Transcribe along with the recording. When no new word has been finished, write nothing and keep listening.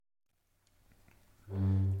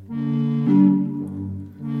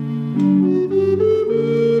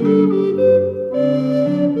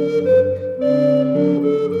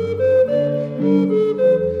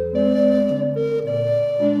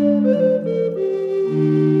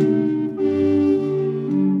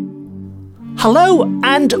Hello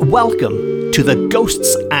and welcome to the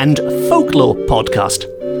Ghosts and Folklore podcast.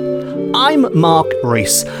 I'm Mark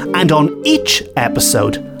Rees, and on each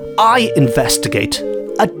episode, I investigate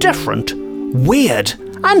a different, weird,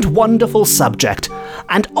 and wonderful subject.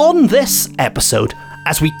 And on this episode,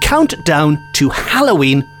 as we count down to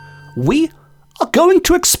Halloween, we are going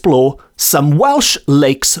to explore some Welsh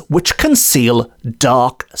lakes which conceal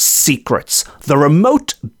dark secrets, the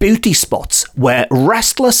remote beauty spots where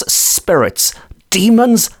restless spirits,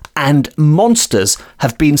 demons, and monsters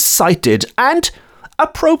have been sighted, and,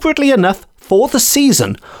 appropriately enough for the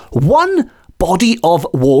season, one body of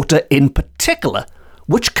water in particular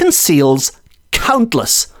which conceals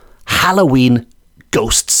countless Halloween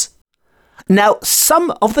ghosts. Now,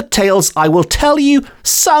 some of the tales I will tell you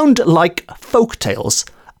sound like folk tales.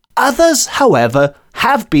 Others, however,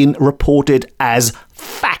 have been reported as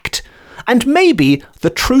fact, and maybe the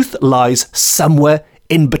truth lies somewhere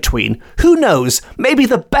in between. Who knows? Maybe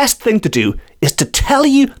the best thing to do is to tell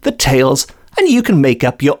you the tales and you can make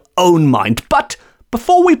up your own mind. But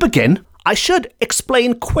before we begin, I should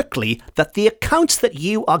explain quickly that the accounts that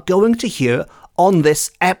you are going to hear on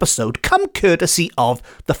this episode come courtesy of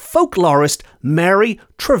the folklorist Mary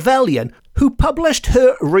Trevelyan, who published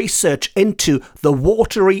her research into the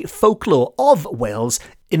watery folklore of Wales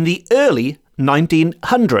in the early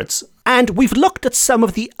 1900s. And we've looked at some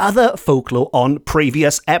of the other folklore on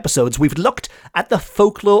previous episodes. We've looked at the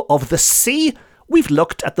folklore of the sea, we've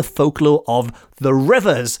looked at the folklore of the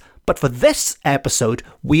rivers, but for this episode,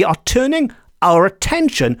 we are turning our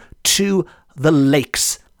attention to the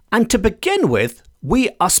lakes. And to begin with, we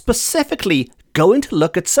are specifically going to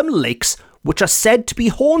look at some lakes which are said to be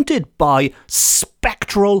haunted by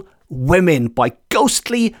spectral women, by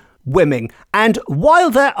ghostly women. And while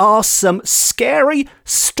there are some scary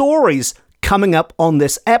stories coming up on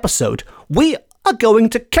this episode, we are going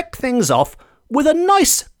to kick things off with a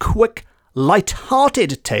nice, quick,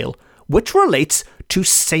 light-hearted tale which relates to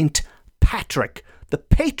Saint Patrick, the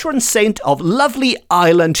patron saint of lovely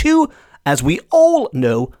Ireland, who, as we all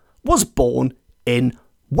know, was born in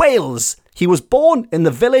Wales. He was born in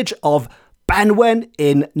the village of Banwen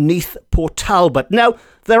in Neath Port Talbot. Now,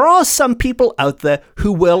 there are some people out there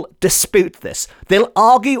who will dispute this. They'll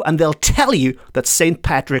argue and they'll tell you that St.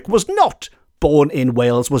 Patrick was not born in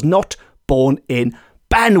Wales, was not born in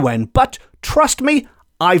Banwen. But trust me,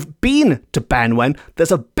 I've been to Banwen.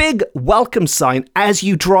 There's a big welcome sign as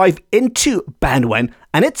you drive into Banwen,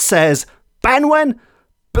 and it says, Banwen,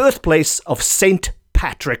 birthplace of St.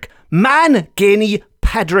 Patrick, man geni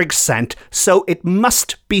Padraig Sant. So it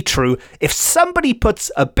must be true. If somebody puts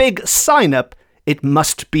a big sign up, it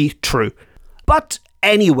must be true. But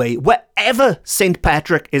anyway, wherever St.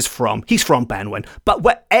 Patrick is from, he's from Banwen, but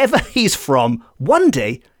wherever he's from, one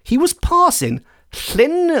day he was passing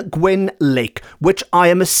Llyn Lake, which I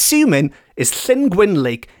am assuming is Llyn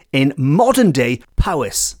Lake in modern-day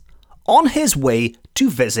Powys, on his way to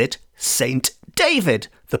visit St. David,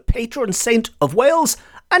 the patron saint of Wales,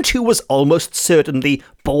 and who was almost certainly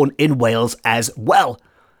born in Wales as well.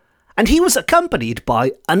 And he was accompanied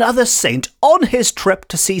by another saint on his trip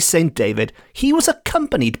to see St. David. He was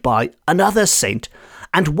accompanied by another saint,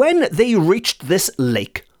 and when they reached this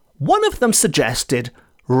lake, one of them suggested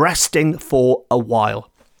resting for a while.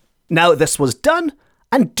 Now, this was done,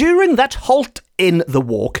 and during that halt in the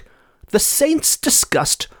walk, the saints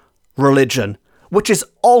discussed religion, which is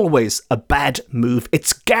always a bad move.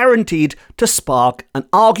 It's guaranteed to spark an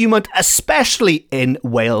argument, especially in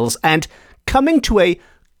Wales. And coming to a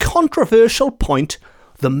controversial point,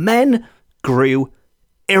 the men grew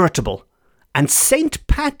irritable. And St.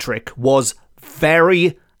 Patrick was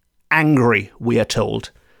very angry, we are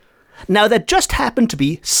told. Now, there just happened to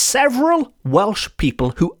be several Welsh people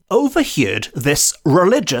who overheard this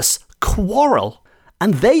religious quarrel,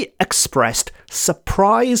 and they expressed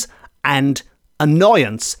surprise and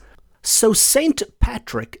annoyance. So St.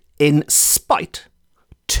 Patrick, in spite,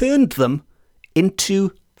 turned them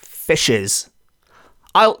into fishes.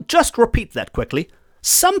 I'll just repeat that quickly.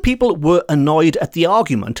 Some people were annoyed at the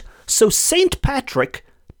argument, so St. Patrick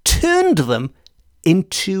turned them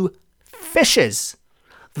into fishes.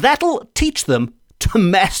 That'll teach them to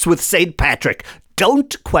mess with St. Patrick.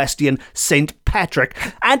 Don't question St. Patrick.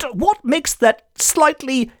 And what makes that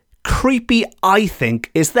slightly creepy, I think,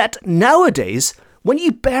 is that nowadays, when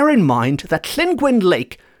you bear in mind that Llyn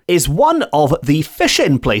Lake is one of the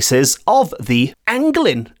fish-in places of the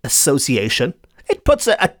Anglin Association, it puts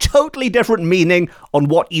a totally different meaning on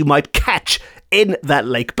what you might catch in that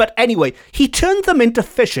lake. But anyway, he turned them into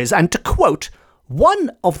fishes, and to quote,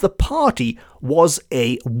 one of the party was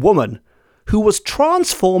a woman who was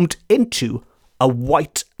transformed into a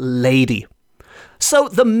white lady. So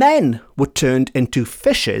the men were turned into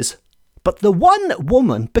fishes, but the one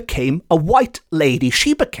woman became a white lady.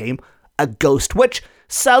 She became a ghost, which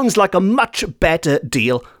sounds like a much better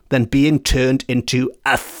deal than being turned into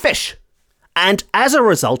a fish. And as a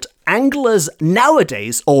result, anglers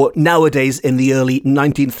nowadays, or nowadays in the early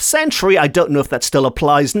 19th century, I don't know if that still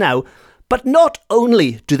applies now, but not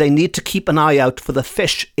only do they need to keep an eye out for the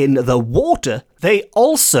fish in the water, they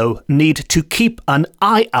also need to keep an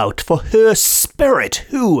eye out for her spirit,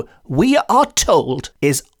 who, we are told,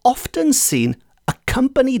 is often seen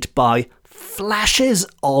accompanied by flashes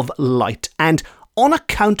of light. And on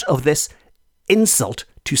account of this insult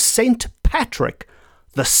to Saint Patrick,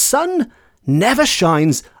 the sun never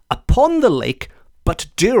shines upon the lake but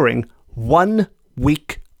during 1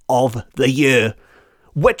 week of the year,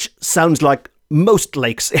 which sounds like most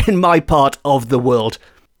lakes in my part of the world.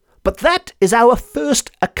 But that is our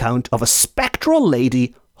first account of a spectral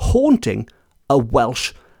lady haunting a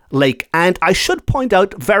Welsh lake. And I should point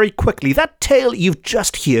out very quickly, that tale you've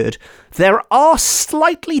just heard, there are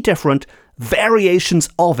slightly different variations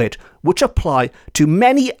of it which apply to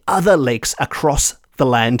many other lakes across the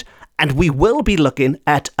land, and we will be looking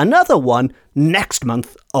at another one next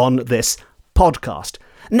month on this podcast.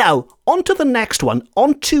 Now, on to the next one,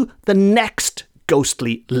 on to the next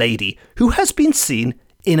ghostly lady who has been seen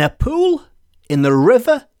in a pool in the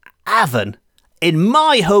River Avon in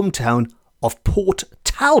my hometown of Port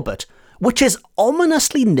Talbot, which is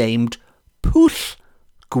ominously named Pwll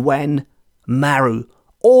Gwen Marw,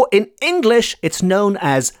 or in English it's known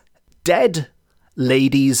as Dead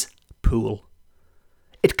Ladies Pool.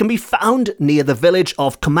 It can be found near the village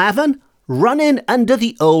of Carmarthen, running under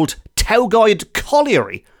the old Tewgoed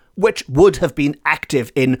Colliery, which would have been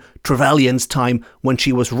active in Trevelyan's time when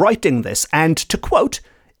she was writing this. And to quote,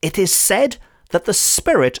 it is said that the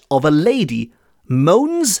spirit of a lady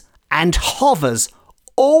moans and hovers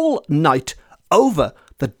all night over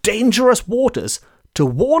the dangerous waters to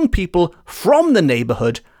warn people from the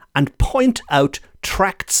neighbourhood and point out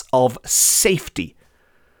tracts of safety.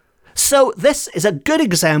 So this is a good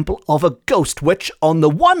example of a ghost which, on the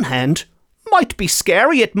one hand, might be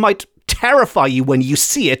scary, it might terrify you when you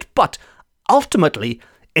see it, but ultimately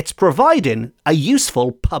it's providing a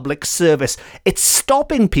useful public service. It's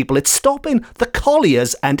stopping people, it's stopping the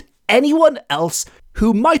colliers and anyone else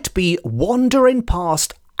who might be wandering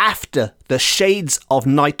past after the shades of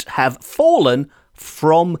night have fallen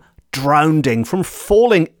from drowning, from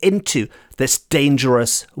falling into this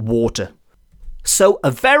dangerous water. So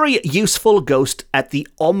a very useful ghost at the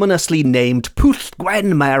ominously named Pwll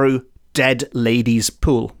Gwen Marw Dead Ladies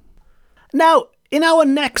Pool. Now, in our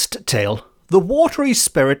next tale, the watery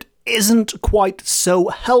spirit isn't quite so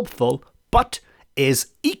helpful, but is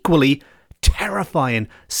equally terrifying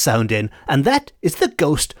sounding, and that is the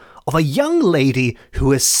ghost of a young lady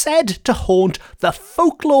who is said to haunt the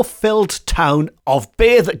folklore-filled town of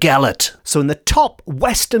Beddgelert, so in the top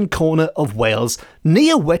western corner of Wales,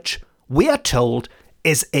 near which, we are told,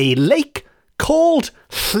 is a lake called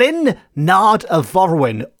Llyn Nad y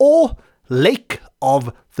Forwyn, or Lake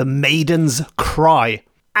of the Maiden's Cry.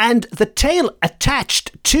 And the tale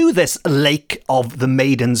attached to this Lake of the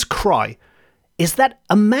Maiden's Cry is that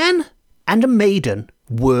a man and a maiden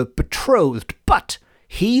were betrothed, but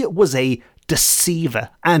he was a deceiver,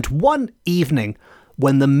 and one evening,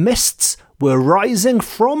 when the mists were rising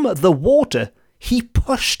from the water, he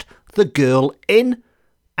pushed the girl in,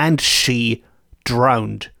 and she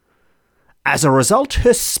drowned. As a result,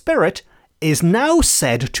 her spirit is now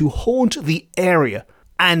said to haunt the area,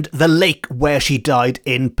 and the lake where she died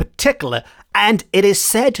in particular, and it is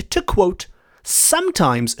said to, quote,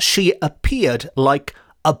 sometimes she appeared like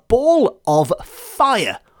a ball of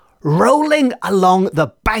fire rolling along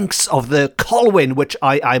the banks of the Colwyn, which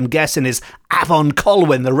I'm guessing is Avon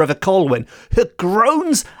Colwyn, the River Colwyn. Her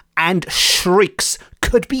groans and shrieks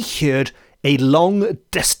could be heard a long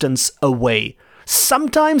distance away.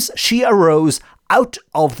 Sometimes she arose out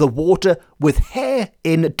of the water with hair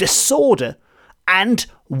in disorder and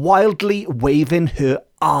wildly waving her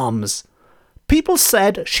arms. People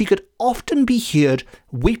said she could often be heard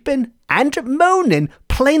weeping and moaning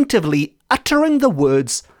plaintively, uttering the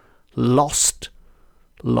words, "Lost,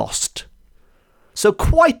 lost." So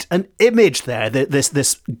quite an image there,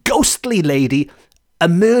 this ghostly lady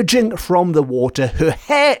emerging from the water. Her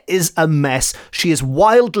hair is a mess. She is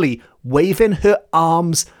wildly waving her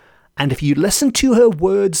arms, and if you listen to her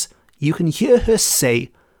words, you can hear her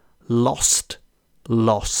say, "Lost,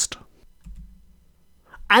 lost."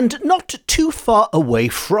 And not too far away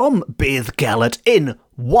from Beddgelert, in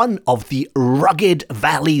one of the rugged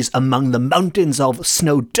valleys among the mountains of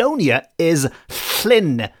Snowdonia, is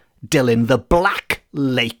Llyn Dillon, the Black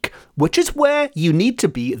Lake, which is where you need to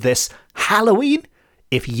be this Halloween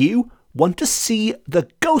if you want to see the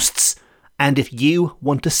ghosts and if you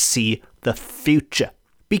want to see the future.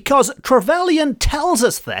 Because Trevelyan tells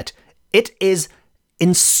us that it is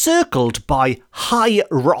encircled by high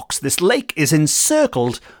rocks. This lake is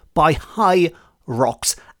encircled by high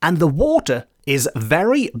rocks, and the water is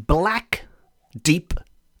very black, deep,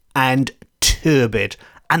 and turbid.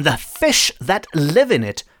 And the fish that live in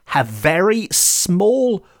it have very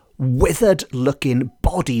small, withered-looking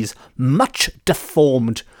bodies, much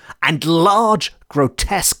deformed, and large,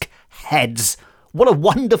 grotesque heads. What a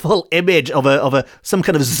wonderful image of some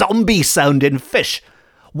kind of zombie-sounding fish.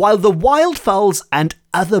 While the wildfowls and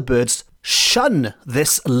other birds shun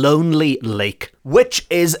this lonely lake, which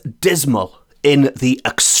is dismal in the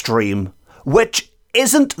extreme, which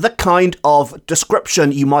isn't the kind of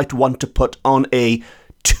description you might want to put on a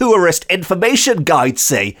tourist information guide,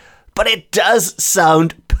 say, but it does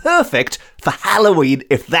sound perfect for Halloween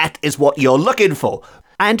if that is what you're looking for.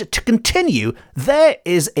 And to continue, there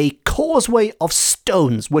is a causeway of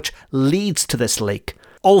stones which leads to this lake.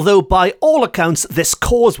 Although by all accounts this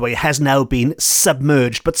causeway has now been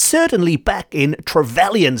submerged, but certainly back in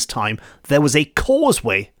Trevelyan's time there was a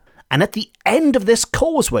causeway, and at the end of this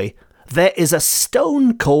causeway there is a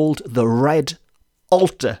stone called the Red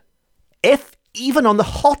Altar. If, even on the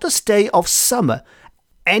hottest day of summer,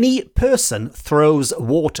 any person throws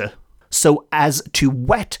water so as to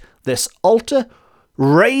wet this altar,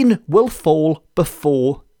 rain will fall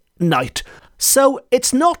before night. So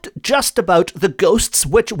it's not just about the ghosts,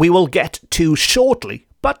 which we will get to shortly,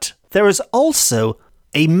 but there is also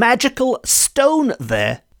a magical stone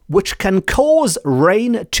there which can cause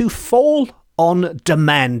rain to fall on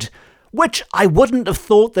demand, which I wouldn't have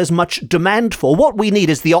thought there's much demand for. What we need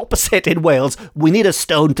is the opposite in Wales. We need a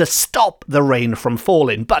stone to stop the rain from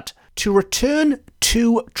falling. But to return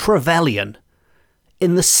to Trevelyan,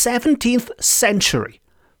 in the 17th century,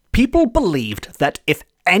 people believed that if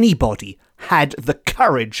anybody had the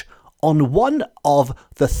courage on one of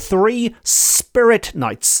the 3 spirit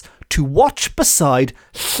nights to watch beside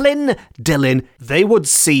Llyn Dillon, they would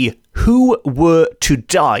see who were to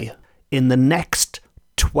die in the next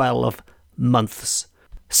 12 months.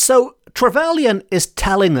 So Trevelyan is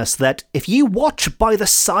telling us that if you watch by the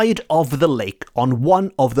side of the lake on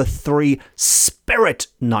one of the 3 spirit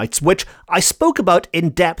nights, which I spoke about in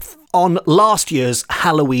depth on last year's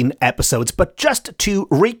Halloween episodes, but just to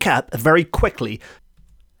recap very quickly,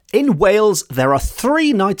 in Wales there are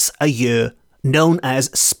 3 nights a year known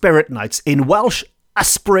as spirit nights. In Welsh,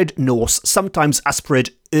 Ysbryd Nos, sometimes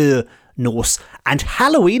Ysbryd Nos, and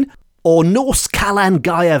Halloween, or Nos Calan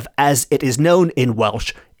Gaeaf as it is known in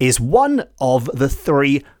Welsh, is one of the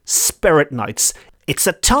 3 spirit nights. It's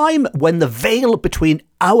a time when the veil between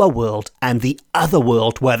our world and the other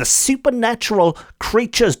world, where the supernatural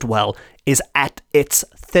creatures dwell, is at its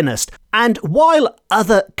thinnest. And while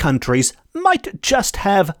other countries might just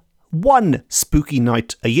have 1 spooky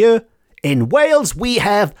night a year, in Wales we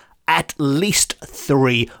have at least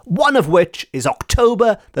 3, one of which is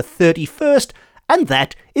October the 31st, and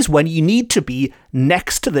that is when you need to be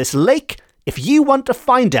next to this lake if you want to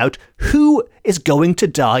find out who is going to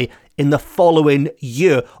die in the following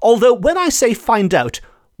year. Although when I say find out,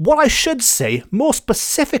 what I should say more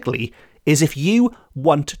specifically is if you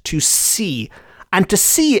want to see, and to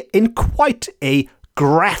see in quite a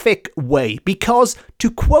graphic way, because, to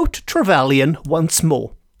quote Trevelyan once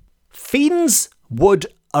more, fiends would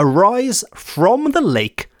arise from the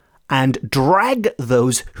lake and drag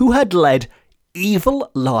those who had led evil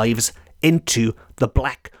lives into the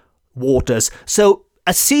black waters. So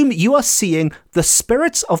assume you are seeing the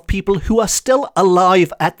spirits of people who are still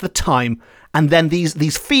alive at the time, and then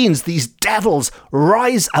these fiends, these devils,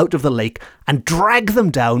 rise out of the lake and drag them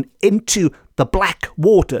down into the black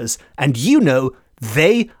waters, and you know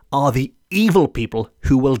they are the evil people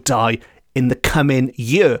who will die in the coming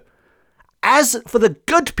year. As for the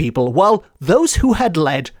good people, well, those who had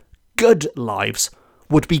led good lives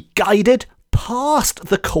would be guided past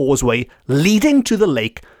the causeway leading to the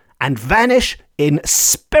lake and vanish in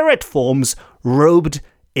spirit forms robed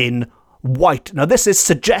in white. Now this is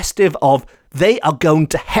suggestive of they are going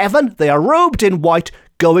to heaven, they are robed in white,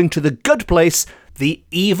 going to the good place. The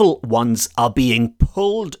evil ones are being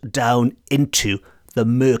pulled down into the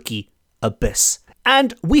murky abyss.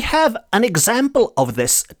 And we have an example of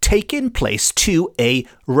this taking place to a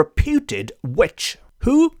reputed witch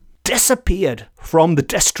who disappeared from the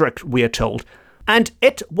district, we are told, and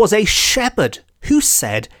it was a shepherd who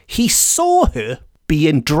said he saw her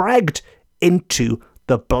being dragged into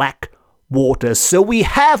the black waters. So we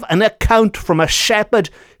have an account from a shepherd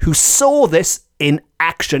who saw this in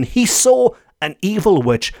action. He saw an evil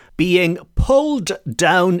witch being pulled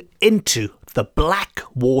down into the black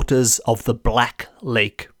waters of the Black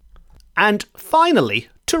Lake. And finally,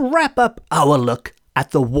 to wrap up our look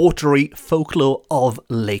at the watery folklore of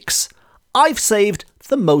lakes, I've saved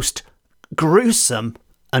the most gruesome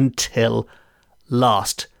until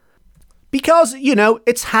last. Because,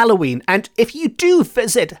 it's Halloween, and if you do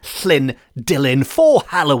visit Llyn Dilyn for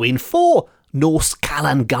Halloween, for Nos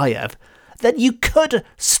Calan Gaeaf, then you could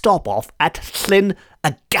stop off at Llyn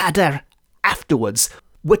y Gadair afterwards,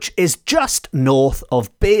 which is just north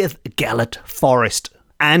of Bedd Gelert Forest,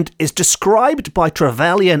 and is described by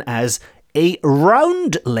Trevelyan as a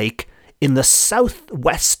round lake in the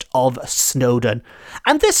southwest of Snowdon.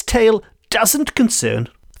 And this tale doesn't concern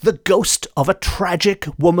the ghost of a tragic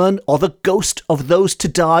woman, or the ghost of those to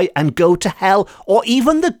die and go to hell, or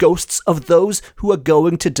even the ghosts of those who are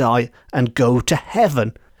going to die and go to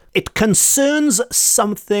heaven. It concerns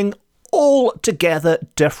something altogether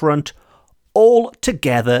different,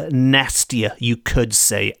 altogether nastier, you could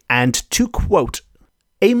say. And to quote,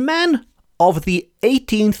 a man of the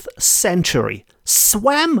 18th century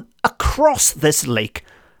swam across this lake,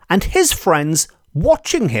 and his friends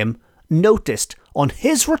watching him noticed on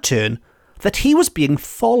his return that he was being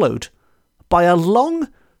followed by a long,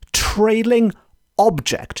 trailing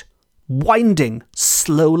object winding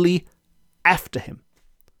slowly after him.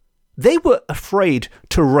 They were afraid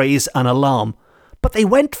to raise an alarm, but they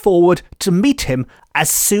went forward to meet him as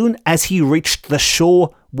soon as he reached the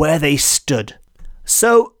shore where they stood.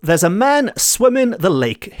 So there's a man swimming the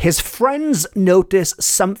lake. His friends notice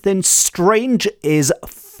something strange is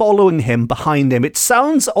following him behind him. It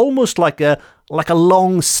sounds almost like a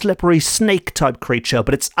long, slippery snake-type creature,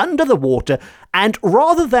 but it's under the water, and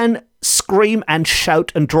rather than scream and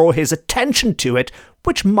shout and draw his attention to it,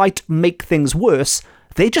 which might make things worse,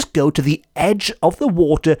 they just go to the edge of the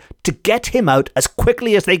water to get him out as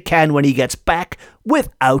quickly as they can when he gets back,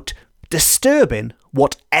 without disturbing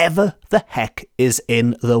whatever the heck is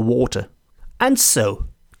in the water. And so,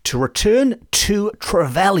 to return to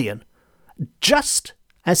Trevelyan, just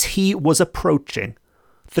as he was approaching,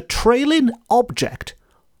 the trailing object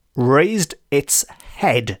raised its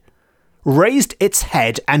head,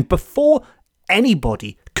 and before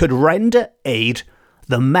anybody could render aid,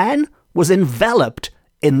 the man was enveloped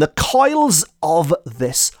in the coils of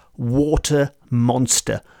this water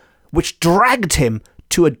monster, which dragged him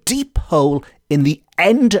to a deep hole in the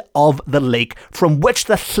end of the lake from which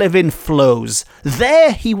the Llyfin flows.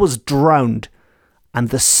 There he was drowned, and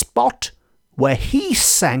the spot where he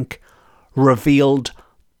sank revealed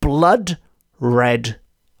blood-red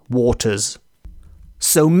waters.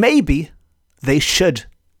 So maybe they should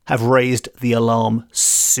have raised the alarm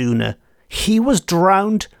sooner. He was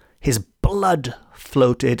drowned, his blood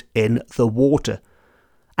floated in the water.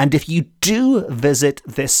 And if you do visit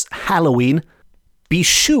this Halloween, be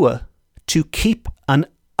sure to keep an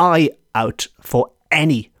eye out for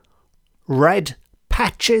any red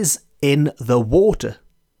patches in the water,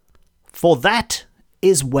 for that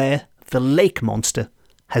is where the lake monster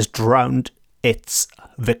has drowned its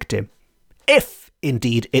victim. If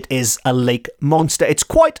indeed it is a lake monster. It's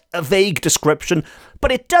quite a vague description,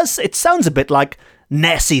 but it sounds a bit like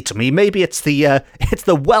Nessie to me. Maybe it's the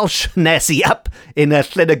Welsh Nessie up in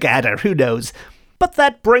Llyn y Gadair, who knows. But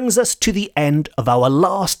that brings us to the end of our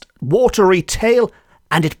last watery tale,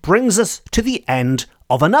 and it brings us to the end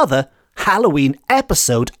of another Halloween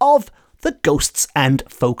episode of the Ghosts and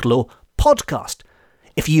Folklore podcast.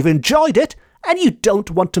 If you've enjoyed it, and you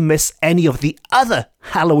don't want to miss any of the other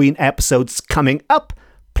Halloween episodes coming up,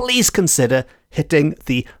 please consider hitting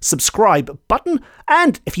the subscribe button.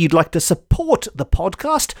 And if you'd like to support the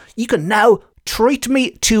podcast, you can now treat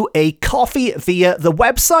me to a coffee via the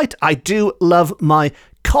website. I do love my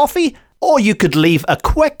coffee. Or you could leave a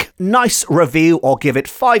quick, nice review or give it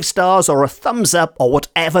 5 stars or a thumbs up or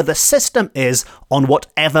whatever the system is on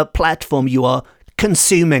whatever platform you are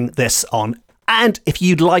consuming this on. And if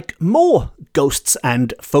you'd like more Ghosts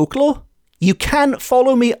and Folklore, you can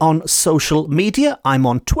follow me on social media. I'm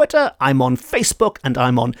on Twitter, I'm on Facebook, and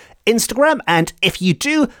I'm on Instagram. And if you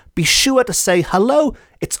do, be sure to say hello.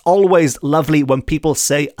 It's always lovely when people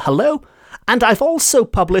say hello. And I've also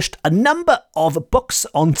published a number of books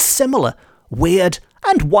on similar weird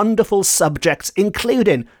and wonderful subjects,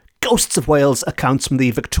 including Ghosts of Wales accounts from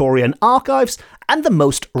the Victorian Archives, and the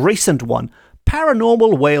most recent one,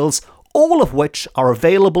 Paranormal Wales, all of which are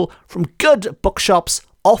available from good bookshops,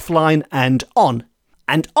 offline and on.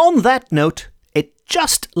 And on that note, it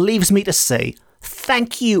just leaves me to say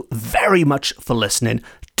thank you very much for listening.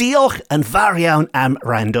 Diolch yn fawr iawn am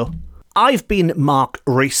wrando. I've been Mark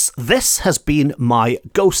Rees. This has been my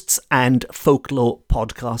Ghosts and Folklore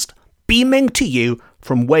podcast, beaming to you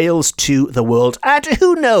from Wales to the world, and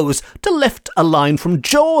who knows, to lift a line from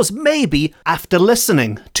Jaws. Maybe after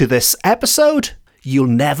listening to this episode, you'll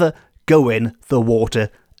never go in the water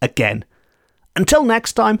again. Until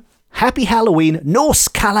next time, happy Halloween, nos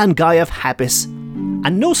Calan Gaeaf Habis,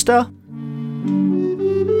 and Nosta.